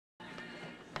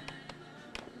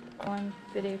on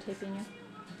videotaping you.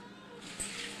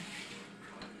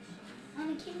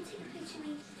 Mommy, can you take a picture of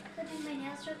me clipping my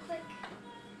nails real quick?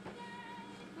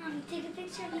 Mommy, take a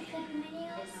picture of me clipping my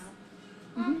nails.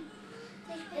 Mom,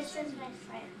 take a picture. This is my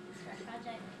science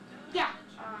project. Yeah.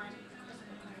 On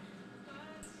Christmas card.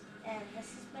 And this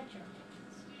is my journal.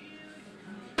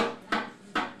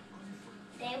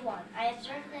 Day 1. I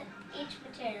observed that each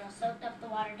material soaked up the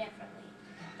water differently.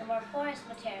 The more porous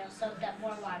material soaked up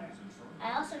more water.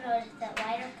 I also noticed that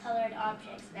lighter colored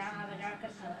objects now have a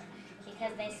darker color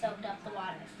because they soaked up the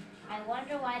water. I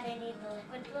wonder why they need the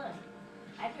liquid fluid.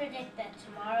 I predict that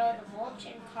tomorrow the mulch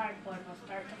and cardboard will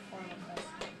start to form a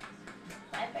crystal.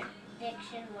 My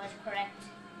prediction was correct.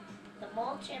 The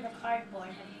mulch and the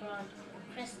cardboard have grown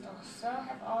crystals, so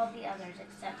have all the others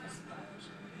except the sponge.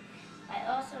 I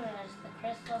also noticed the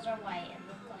crystals are white and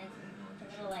look like a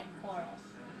little like coral.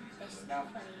 They smell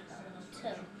funny a little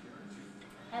too.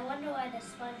 I wonder why the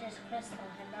sponge's crystal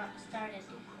had not started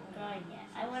growing yet.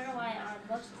 I wonder why on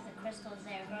most of the crystals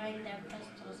they are growing their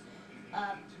crystals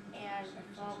up and the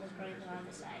foam is growing on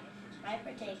the side. My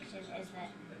prediction is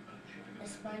that the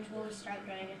sponge will start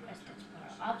growing a crystal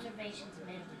tomorrow. Observations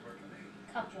midweek.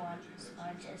 Cup 1,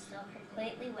 sponge is still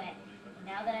completely wet. And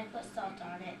now that I put salt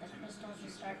on it, the crystals will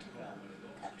start to grow.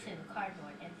 Cup 2,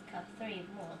 cardboard, and cup 3,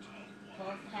 mulch.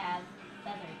 Both have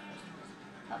feathery crystals.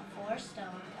 Cup 4,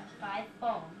 stone. Cup 5,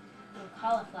 foam. And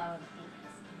cauliflower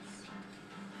pieces.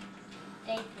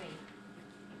 Day 3.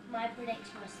 My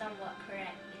prediction was somewhat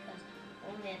correct because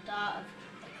only a dot of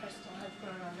the crystal had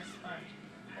grown on the sponge.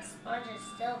 The sponge is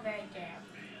still very damp,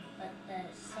 but the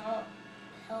salt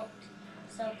helped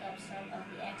soak up some of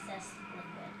the excess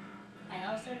liquid. I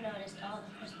also noticed all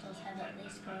the crystals have at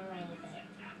least grown a little bit.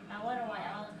 I wonder why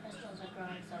all the crystals are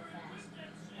growing so fast.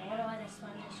 I wonder why the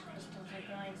sponge's crystals are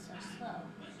growing so slow.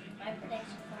 My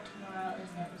prediction for tomorrow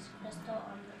is that this crystal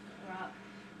on the rock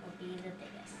will be the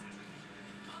biggest.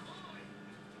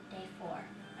 Day 4.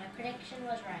 My prediction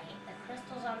was right. The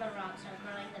crystals on the rocks are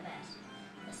growing the best.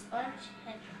 The sponge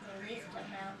had the least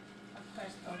amount of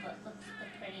crystal but looks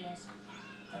the prettiest.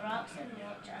 The rocks and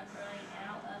mulch are growing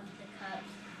out of the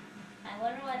cups. I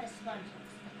wonder why the sponge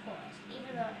looks the coolest,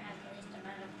 even though it has the least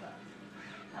amount of growth.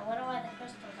 I wonder why the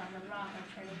crystals on the rock are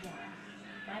turning yellow.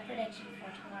 My prediction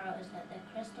for tomorrow is that the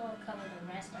crystal will cover the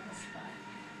rest of the sponge.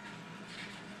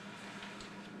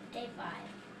 Day 5.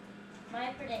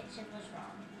 My prediction was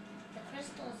wrong. The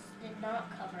crystals did not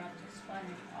cover up the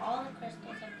sponge. All the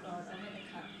crystals have grown over the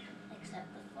cup, except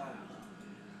the foam.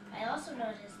 I also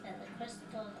noticed that the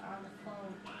crystals on the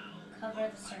foam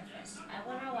cover the surface. I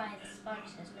wonder why the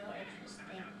sponge has no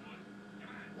interesting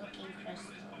looking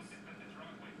crystals,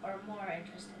 or more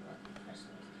interesting looking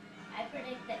crystals. I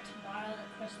predict that tomorrow the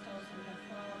crystals in the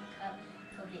foam cup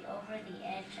will be over the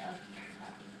edge of the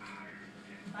cup.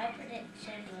 My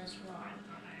prediction was wrong.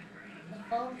 The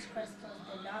foam's crystals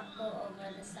did not go over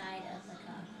the side of the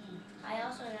cup. I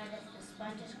also noticed the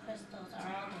sponge's crystals are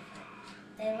all different.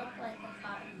 They look like a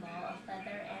cotton ball, a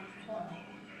feather, and coral.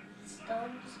 The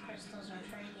stone's crystals are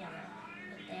turning yellow,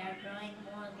 but they are growing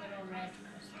more little red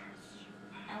crystals.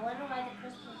 I wonder why the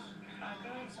crystals are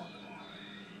growing so quickly.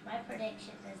 My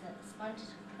prediction is that the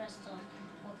sponge's crystals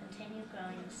will continue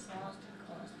growing the smallest and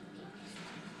coolest looking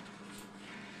crystals.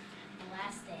 The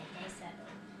last day, day 7.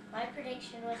 My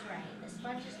prediction was right. The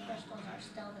sponge's crystals are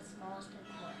still the smallest and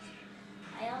coolest.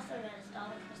 I also noticed all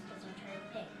the crystals are turning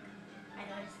pink. I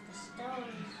noticed the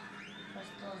stone's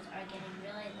crystals are getting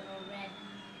really little red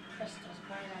crystals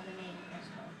growing on the main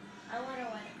crystal. I wonder